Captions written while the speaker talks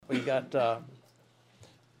we got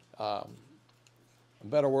a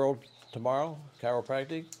Better World tomorrow,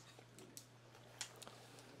 chiropractic.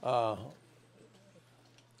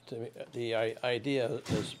 The idea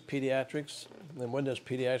is pediatrics. And when does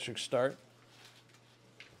pediatrics start?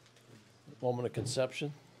 Moment of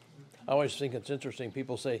conception. I always think it's interesting.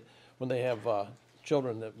 People say when they have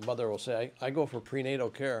children, the mother will say, I go for prenatal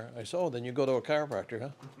care. I say, oh, then you go to a chiropractor, huh?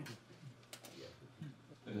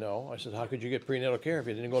 No. I said, how could you get prenatal care if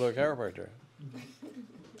you didn't go to a chiropractor?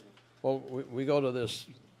 Well, we go to this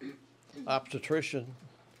obstetrician,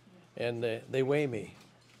 and they weigh me,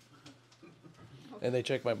 and they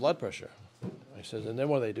check my blood pressure. I said, and then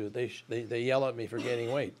what do? They yell at me for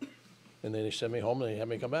gaining weight, and then they send me home and they have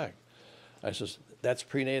me come back. I says, that's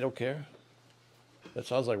prenatal care? That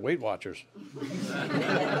sounds like Weight Watchers.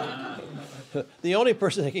 The only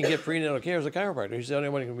person that can get prenatal care is a chiropractor. He's the only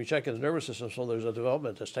one who can be checking the nervous system, so there's a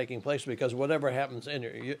development that's taking place, because whatever happens in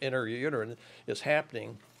her uterine is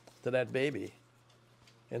happening to that baby.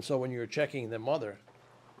 And so when you're checking the mother,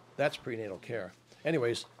 that's prenatal care.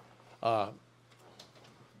 Anyways,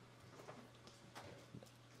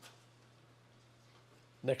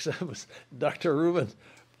 next up was Dr. Rubin,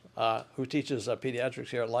 who teaches pediatrics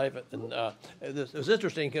here at Life. And it was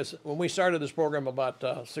interesting because when we started this program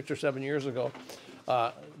about 6 or 7 years ago,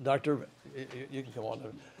 Dr. You can come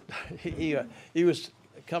on. He was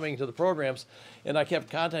coming to the programs, and I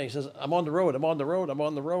kept contacting. He says, I'm on the road,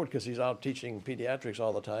 because he's out teaching pediatrics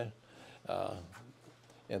all the time.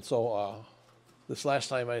 And so this last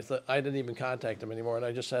time I didn't even contact him anymore, and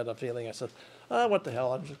I just had a feeling. I said, what the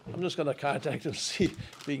hell, I'm just going to contact him, see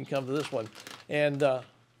if he can come to this one. And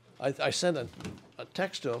I sent a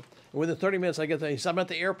text to him, and within 30 minutes I get there. He said, I'm at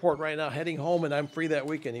the airport right now heading home, and I'm free that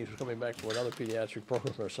weekend. He was coming back for another pediatric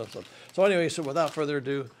program or something. So anyway, so without further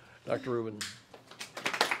ado, Dr. Rubin.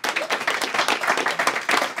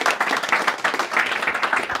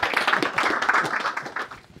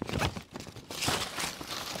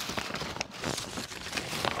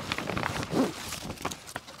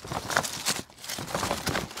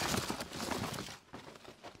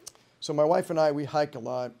 So my wife and I, we hike a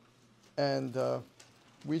lot, and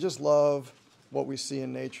we just love what we see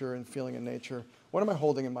in nature and feeling in nature. What am I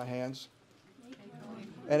holding in my hands?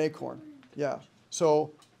 An acorn, yeah.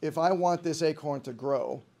 So if I want this acorn to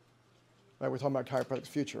grow, right, we're talking about chiropractic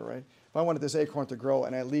future, right? If I wanted this acorn to grow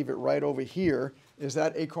and I leave it right over here, is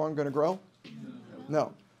that acorn going to grow?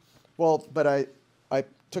 No. Well, but I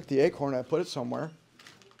took the acorn and I put it somewhere,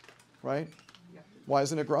 right? Why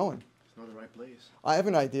isn't it growing? Not the right place. I have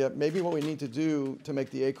an idea. Maybe what we need to do to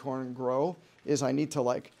make the acorn grow is I need to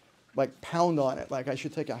like pound on it. Like I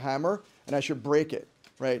should take a hammer and I should break it,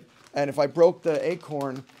 right? And if I broke the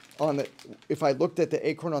acorn if I looked at the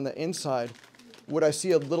acorn on the inside, would I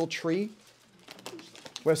see a little tree?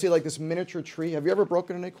 Would I see like this miniature tree? Have you ever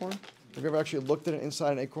broken an acorn? Have you ever actually looked at it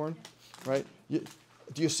inside an acorn, right? Do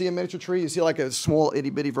you see a miniature tree? You see like a small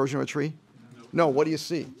itty bitty version of a tree? No, what do you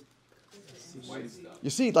see?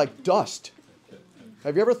 You see like dust.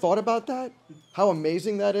 Have you ever thought about that? How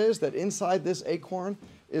amazing that is, that inside this acorn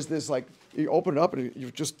is this, like, you open it up and you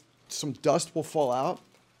just, some dust will fall out.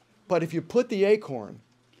 But if you put the acorn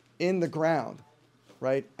in the ground,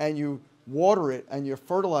 right, and you water it and you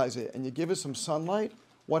fertilize it and you give it some sunlight,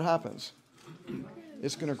 what happens?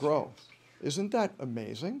 It's going to grow. Isn't that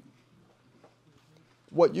amazing?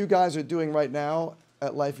 What you guys are doing right now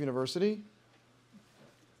at Life University,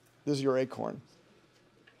 this is your acorn.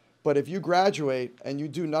 But if you graduate and you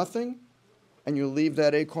do nothing and you leave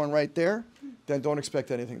that acorn right there, then don't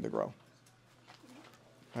expect anything to grow.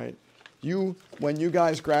 Right? When you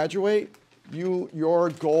guys graduate, your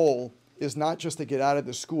goal is not just to get out of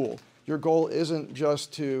the school. Your goal isn't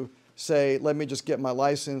just to say, let me just get my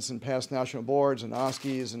license and pass national boards and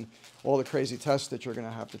OSCEs and all the crazy tests that you're going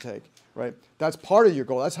to have to take. Right? That's part of your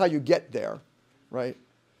goal. That's how you get there. Right?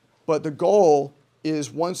 But the goal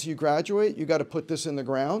is once you graduate, you got to put this in the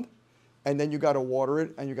ground, and then you got to water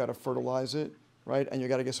it, and you got to fertilize it, right? And you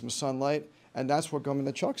got to get some sunlight, and that's what Gum in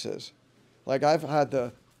the Chucks is. Like I've had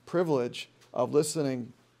the privilege of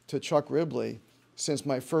listening to Chuck Ribley since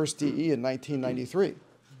my first DE in 1993,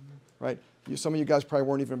 right? Some of you guys probably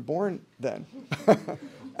weren't even born then.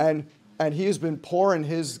 and he has been pouring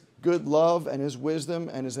his good love and his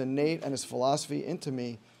wisdom and his innate and his philosophy into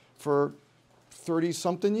me for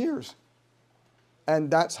 30-something years.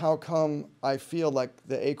 And that's how come I feel like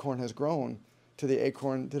the acorn has grown to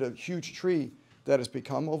the huge tree that has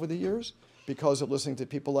become over the years, because of listening to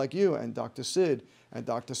people like you and Dr. Sid and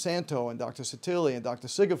Dr. Santo and Dr. Satili and Dr.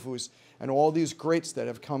 Sigafus and all these greats that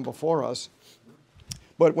have come before us.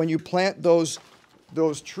 But when you plant those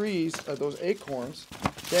those trees, those acorns,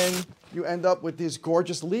 then you end up with these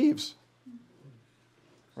gorgeous leaves,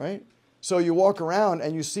 right? So you walk around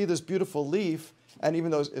and you see this beautiful leaf, and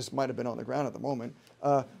even though this might have been on the ground at the moment,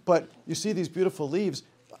 but you see these beautiful leaves.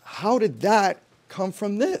 How did that come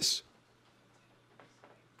from this?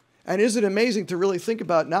 And is it amazing to really think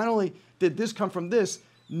about, not only did this come from this,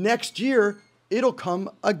 next year it'll come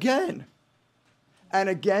again. And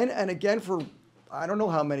again for, I don't know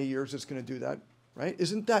how many years it's going to do that, right?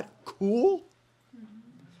 Isn't that cool?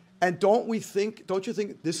 And don't you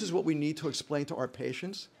think this is what we need to explain to our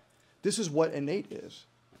patients? This is what innate is,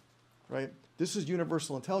 right? This is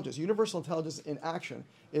universal intelligence. Universal intelligence in action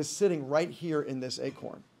is sitting right here in this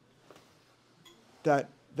acorn. That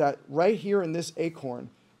right here in this acorn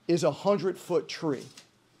is a 100-foot tree.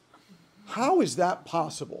 How is that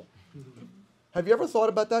possible? Have you ever thought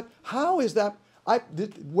about that? How is that?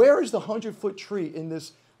 Where is the 100-foot tree in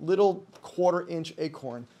this little quarter-inch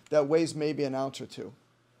acorn that weighs maybe an ounce or two?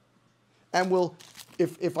 And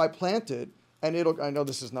if I plant it, and I know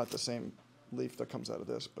this is not the same leaf that comes out of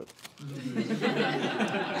this, but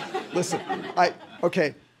listen,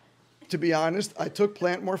 okay, to be honest, I took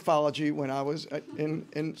plant morphology when I was at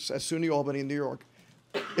SUNY Albany in New York.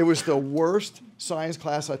 It was the worst science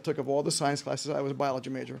class I took of all the science classes. I was a biology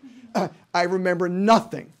major. I remember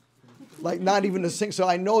nothing, like not even a single. So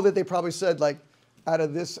I know that they probably said, like, out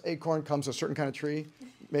of this acorn comes a certain kind of tree.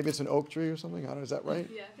 Maybe it's an oak tree or something. I don't know. Is that right?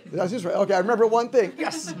 Yeah. That's just right. Okay, I remember one thing.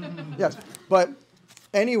 Yes. Yes. But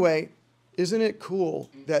anyway, isn't it cool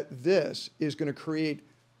that this is going to create,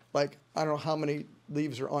 like, I don't know how many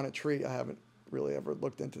leaves are on a tree. I haven't really ever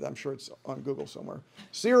looked into that. I'm sure it's on Google somewhere.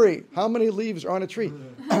 Siri, how many leaves are on a tree?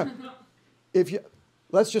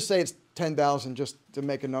 Let's just say it's 10,000 just to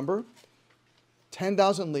make a number.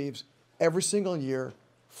 10,000 leaves every single year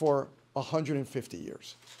for 150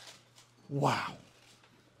 years. Wow.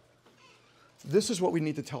 This is what we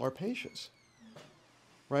need to tell our patients,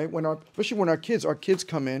 right? Especially when our kids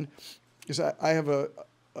come in, because I have a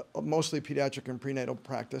mostly pediatric and prenatal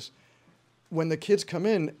practice. When the kids come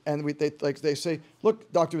in and they say,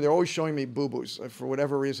 look, doctor, they're always showing me boo-boos. For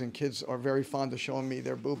whatever reason, kids are very fond of showing me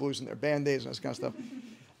their boo-boos and their Band-Aids and this kind of stuff.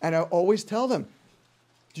 And I always tell them,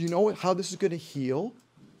 do you know how this is going to heal?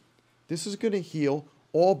 This is going to heal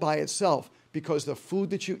all by itself, because the food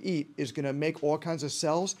that you eat is going to make all kinds of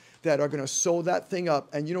cells that are going to sew that thing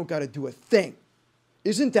up, and you don't got to do a thing.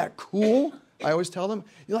 Isn't that cool? I always tell them.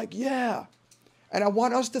 You're like, yeah. And I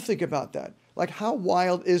want us to think about that. Like, how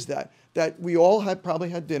wild is that? That we all probably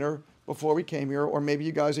had dinner before we came here, or maybe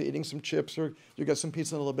you guys are eating some chips, or you got some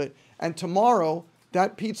pizza in a little bit. And tomorrow,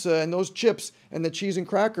 that pizza and those chips and the cheese and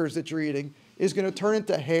crackers that you're eating is going to turn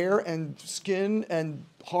into hair and skin and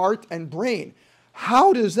heart and brain.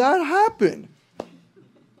 How does that happen?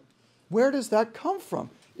 Where does that come from?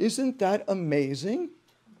 Isn't that amazing?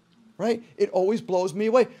 Right? It always blows me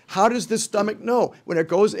away. How does the stomach know? When it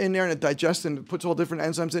goes in there and it digests and it puts all different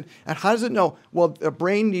enzymes in, and how does it know? Well, the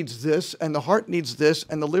brain needs this, and the heart needs this,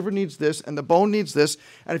 and the liver needs this, and the bone needs this,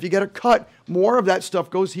 and if you get a cut, more of that stuff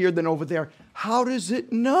goes here than over there. How does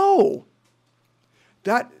it know?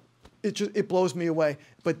 It blows me away.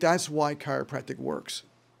 But that's why chiropractic works.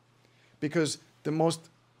 Because the most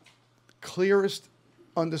clearest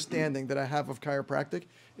understanding that I have of chiropractic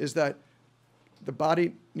is that the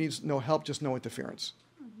body needs no help, just no interference.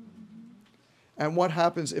 And what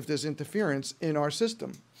happens if there's interference in our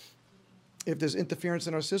system? If there's interference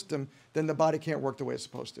in our system, then the body can't work the way it's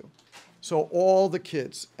supposed to. So all the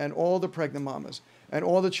kids and all the pregnant mamas and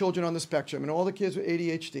all the children on the spectrum and all the kids with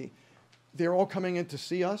ADHD, they're all coming in to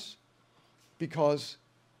see us because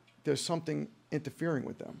there's something interfering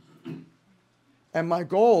with them. And my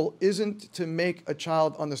goal isn't to make a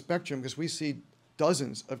child on the spectrum, because we see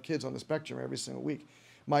dozens of kids on the spectrum every single week.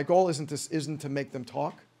 My goal isn't to make them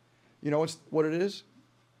talk. You know what it is?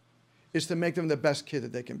 It's to make them the best kid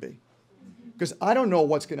that they can be. Because I don't know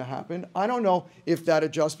what's going to happen. I don't know if that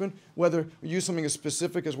adjustment, whether you use something as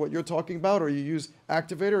specific as what you're talking about, or you use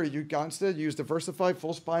Activator, or you use Gonstead, you use Diversified,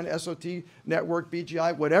 Full Spine, SOT, Network,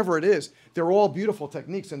 BGI, whatever it is. They're all beautiful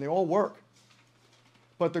techniques and they all work.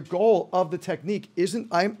 But the goal of the technique isn't,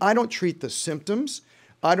 I don't treat the symptoms.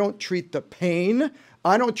 I don't treat the pain.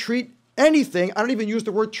 I don't treat anything. I don't even use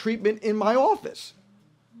the word treatment in my office.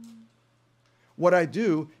 What I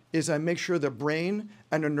do is I make sure the brain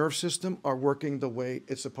and the nerve system are working the way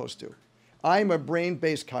it's supposed to. I'm a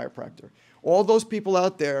brain-based chiropractor. All those people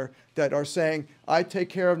out there that are saying, I take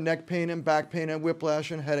care of neck pain and back pain and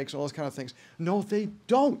whiplash and headaches, all those kind of things. No, they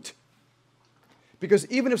don't. Because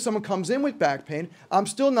even if someone comes in with back pain, I'm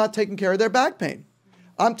still not taking care of their back pain.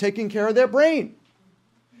 I'm taking care of their brain.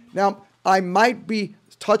 Now, I might be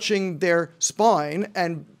touching their spine,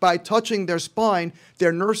 and by touching their spine,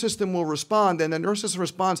 their nerve system will respond, and the nerve system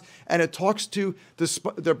responds, and it talks to the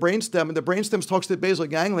brainstem, and the brainstem talks to the basal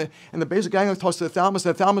ganglia, and the basal ganglia talks to the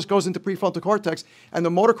thalamus goes into prefrontal cortex, and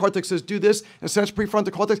the motor cortex says, do this, and sends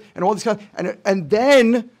prefrontal cortex, and all these kind and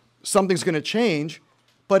then something's going to change,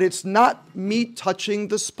 but it's not me touching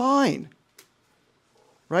the spine,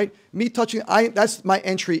 right? Me touching, that's my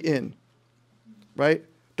entry in, right?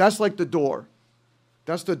 That's like the door.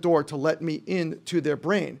 That's the door to let me into their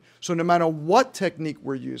brain. So no matter what technique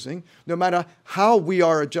we're using, no matter how we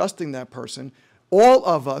are adjusting that person, all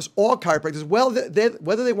of us, all chiropractors,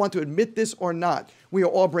 whether they want to admit this or not, we are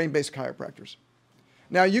all brain-based chiropractors.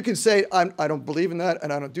 Now you can say, I don't believe in that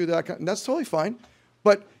and I don't do that, and that's totally fine.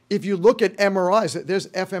 But if you look at MRIs, there's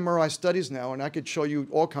fMRI studies now, and I could show you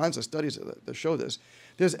all kinds of studies that show this.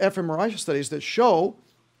 There's fMRI studies that show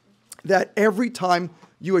that every time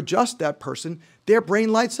you adjust that person, their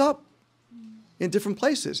brain lights up in different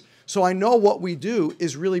places. So I know what we do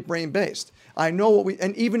is really brain-based. I know what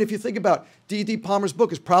and even if you think about D.D. Palmer's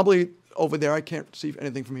book is probably over there. I can't see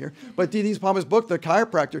anything from here. But D.D. Palmer's book, The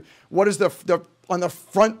Chiropractor, what is on the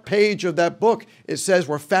front page of that book? It says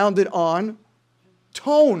we're founded on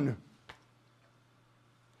tone.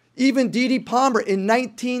 Even D.D. Palmer in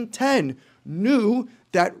 1910 knew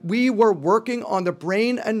that we were working on the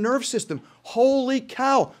brain and nerve system. Holy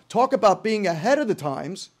cow. Talk about being ahead of the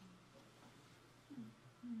times.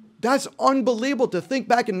 That's unbelievable to think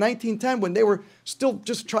back in 1910 when they were still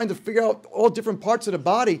just trying to figure out all different parts of the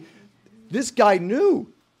body. This guy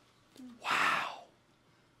knew. Wow.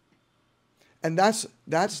 And that's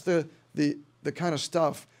the kind of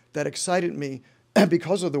stuff that excited me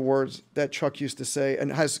because of the words that Chuck used to say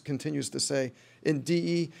and continues to say in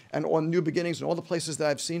DE and on New Beginnings and all the places that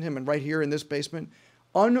I've seen him and right here in this basement.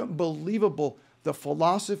 Unbelievable, the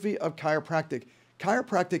philosophy of chiropractic.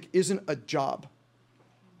 Chiropractic isn't a job,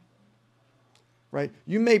 right?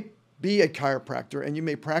 You may be a chiropractor and you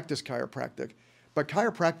may practice chiropractic, but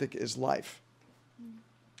chiropractic is life,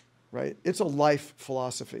 right? It's a life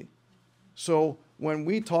philosophy. So when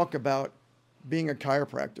we talk about being a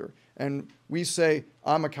chiropractor and we say,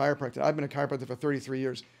 I'm a chiropractor, I've been a chiropractor for 33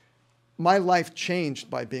 years, my life changed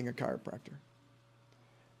by being a chiropractor.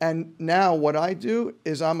 And now what I do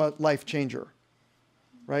is I'm a life changer,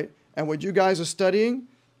 right? And what you guys are studying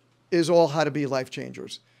is all how to be life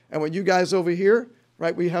changers. And what you guys over here,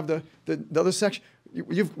 right, we have the other section,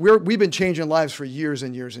 we've been changing lives for years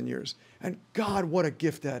and years and years. And God, what a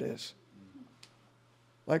gift that is.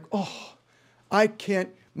 Like, oh, I can't,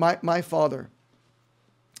 my father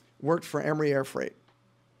worked for Emory Air Freight,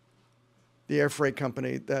 the air freight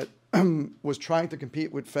company that was trying to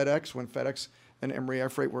compete with FedEx when FedEx and Emory Air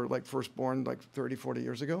Freight were like first born like 30, 40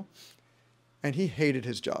 years ago. And he hated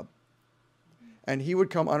his job. And he would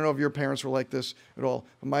come, I don't know if your parents were like this at all,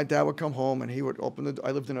 but my dad would come home and he would open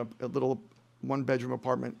I lived in a little one-bedroom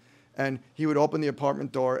apartment, and he would open the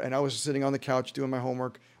apartment door, and I was sitting on the couch doing my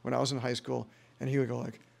homework when I was in high school, and he would go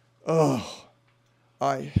like, oh,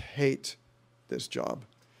 I hate this job.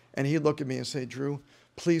 And he'd look at me and say, Drew,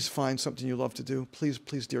 please find something you love to do. Please,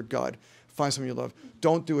 please, dear God, find something you love.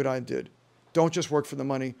 Don't do what I did. Don't just work for the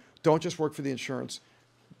money. Don't just work for the insurance.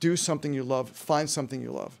 Do something you love. Find something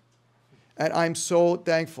you love. And I'm so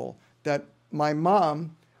thankful that my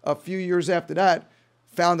mom, a few years after that,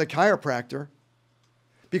 found a chiropractor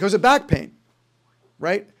because of back pain,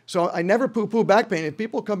 right? So I never poo-poo back pain. If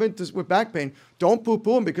people come in with back pain, don't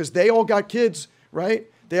poo-poo them because they all got kids, right?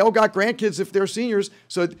 They all got grandkids if they're seniors.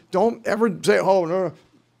 So don't ever say, oh, no,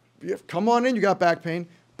 come on in, you got back pain.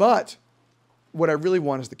 But what I really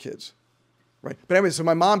want is the kids, right? But anyway, so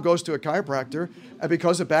my mom goes to a chiropractor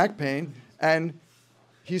because of back pain, and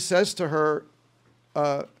he says to her,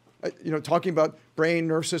 talking about brain,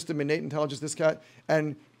 nerve system, innate intelligence, this guy,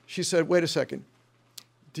 and she said, wait a second,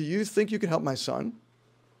 do you think you can help my son?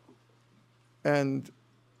 And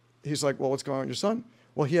he's like, well, what's going on with your son?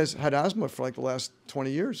 Well, he has had asthma for like the last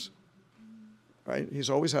 20 years, right? He's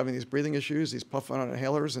always having these breathing issues. He's puffing on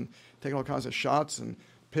inhalers and taking all kinds of shots and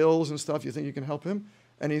pills and stuff. You think you can help him?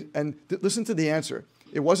 And listen to the answer.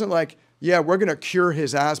 It wasn't like, yeah, we're going to cure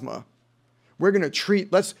his asthma. We're going to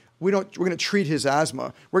treat, we're going to treat his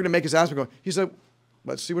asthma. We're going to make his asthma go. He said,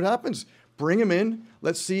 let's see what happens. Bring him in.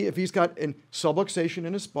 Let's see if he's got a subluxation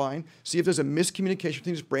in his spine. See if there's a miscommunication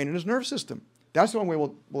between his brain and his nerve system. That's the only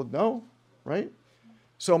way we'll know, right?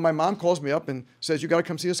 So my mom calls me up and says, you got to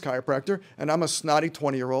come see this chiropractor. And I'm a snotty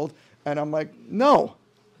 20-year-old. And I'm like, no.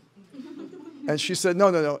 And she said,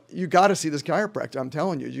 no. You got to see this chiropractor. I'm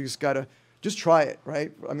telling you, you just got to, just try it,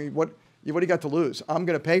 right? I mean, What do you got to lose? I'm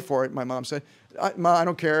going to pay for it, my mom said. Ma, I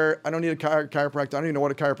don't care. I don't need a chiropractor. I don't even know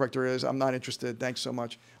what a chiropractor is. I'm not interested. Thanks so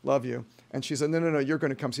much. Love you. And she said, no, no, no, you're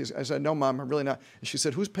going to come see us. I said, no, Mom, I'm really not. And she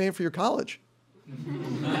said, who's paying for your college?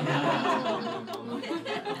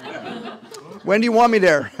 When do you want me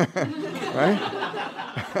there? Right?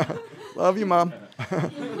 Love you, Mom.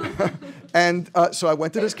 And so I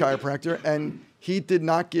went to this chiropractor, and he did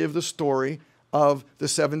not give the story of the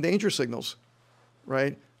 7 danger signals,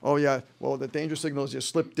 right? Oh, yeah, well, the danger signal is your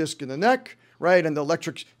slip disc in the neck, right? And the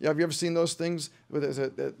electric, have you ever seen those things where there's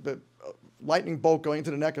the lightning bolt going into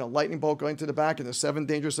the neck and a lightning bolt going to the back, and the 7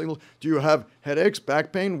 danger signals? Do you have headaches,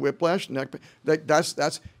 back pain, whiplash, neck pain?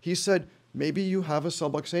 He said, maybe you have a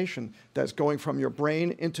subluxation that's going from your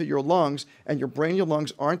brain into your lungs, and your brain and your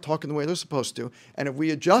lungs aren't talking the way they're supposed to. And if we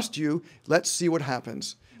adjust you, let's see what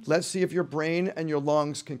happens. Let's see if your brain and your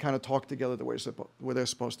lungs can kind of talk together the way they're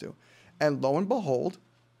supposed to. And lo and behold,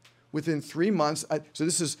 within 3 months, so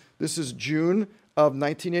this is June of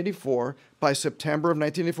 1984. By September of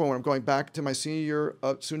 1984, when I'm going back to my senior year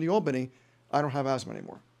at SUNY Albany, I don't have asthma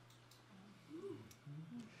anymore.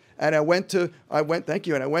 And I went to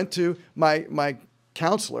my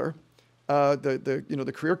counselor,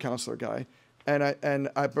 the career counselor guy, and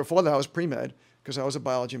before that I was pre-med because I was a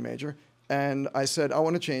biology major, and I said I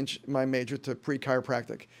want to change my major to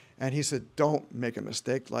pre-chiropractic, and he said, don't make a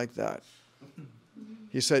mistake like that.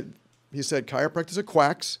 He said chiropractors are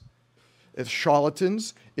quacks, it's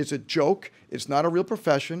charlatans, it's a joke, it's not a real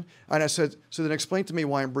profession. And I said, so then explain to me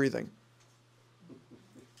why I'm breathing.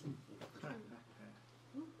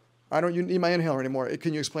 I don't need my inhaler anymore.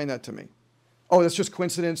 Can you explain that to me? Oh, that's just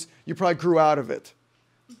coincidence. You probably grew out of it.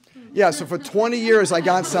 Yeah, so for 20 years I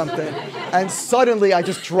got something, and suddenly I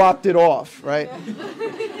just dropped it off, right?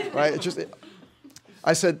 Right?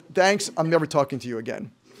 I said, thanks, I'm never talking to you again.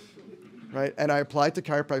 Right? And I applied to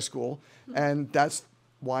chiropractic school, and that's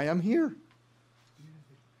why I'm here.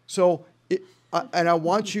 So, and I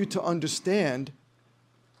want you to understand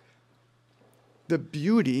the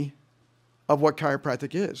beauty of what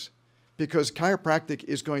chiropractic is. Because chiropractic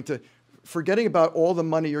is going to, forgetting about all the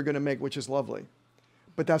money you're going to make, which is lovely,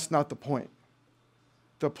 but that's not the point.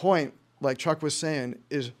 The point, like Chuck was saying,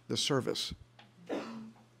 is the service,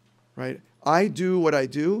 right? I do what I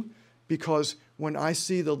do because when I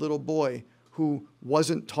see the little boy who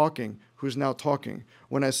wasn't talking, who's now talking,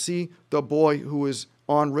 when I see the boy who is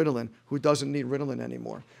on Ritalin, who doesn't need Ritalin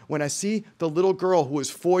anymore, when I see the little girl who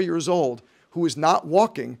is 4 years old, who is not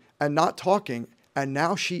walking and not talking, and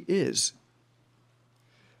now she is.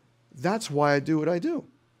 That's why I do what I do.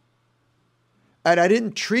 And I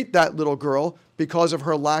didn't treat that little girl because of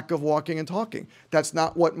her lack of walking and talking. That's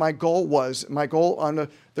not what my goal was. My goal on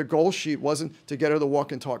the goal sheet wasn't to get her to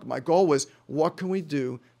walk and talk. My goal was, what can we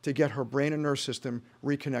do to get her brain and nerve system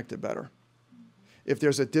reconnected better? If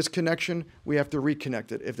there's a disconnection, we have to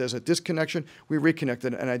reconnect it. If there's a disconnection, we reconnect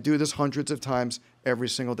it. And I do this hundreds of times every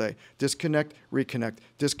single day. Disconnect, reconnect,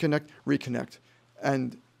 disconnect, reconnect.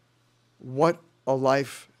 And what a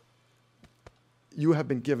life you have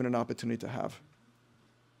been given an opportunity to have.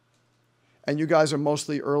 And you guys are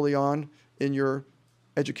mostly early on in your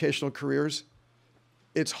educational careers.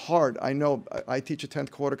 It's hard. I know. I teach a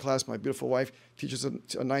 10th quarter class. My beautiful wife teaches a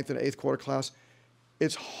 9th and 8th quarter class.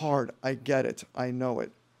 It's hard. I get it. I know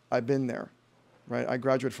it. I've been there, right? I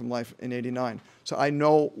graduated from life in '89. So I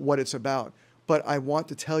know what it's about. But I want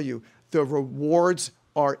to tell you, the rewards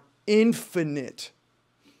are infinite,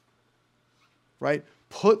 right?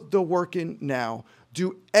 Put the work in now.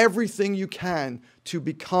 Do everything you can to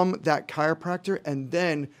become that chiropractor, and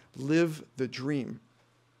then live the dream.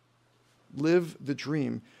 Live the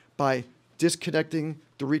dream by disconnecting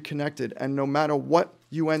the reconnected. And no matter what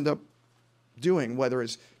you end up doing, whether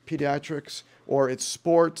it's pediatrics or it's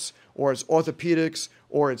sports or it's orthopedics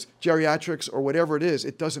or it's geriatrics or whatever it is,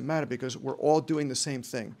 it doesn't matter because we're all doing the same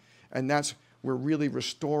thing. And we're really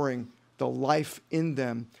restoring the life in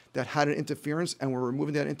them that had an interference, and we're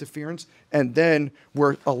removing that interference, and then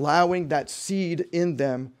we're allowing that seed in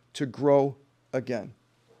them to grow again.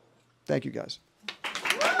 Thank you, guys.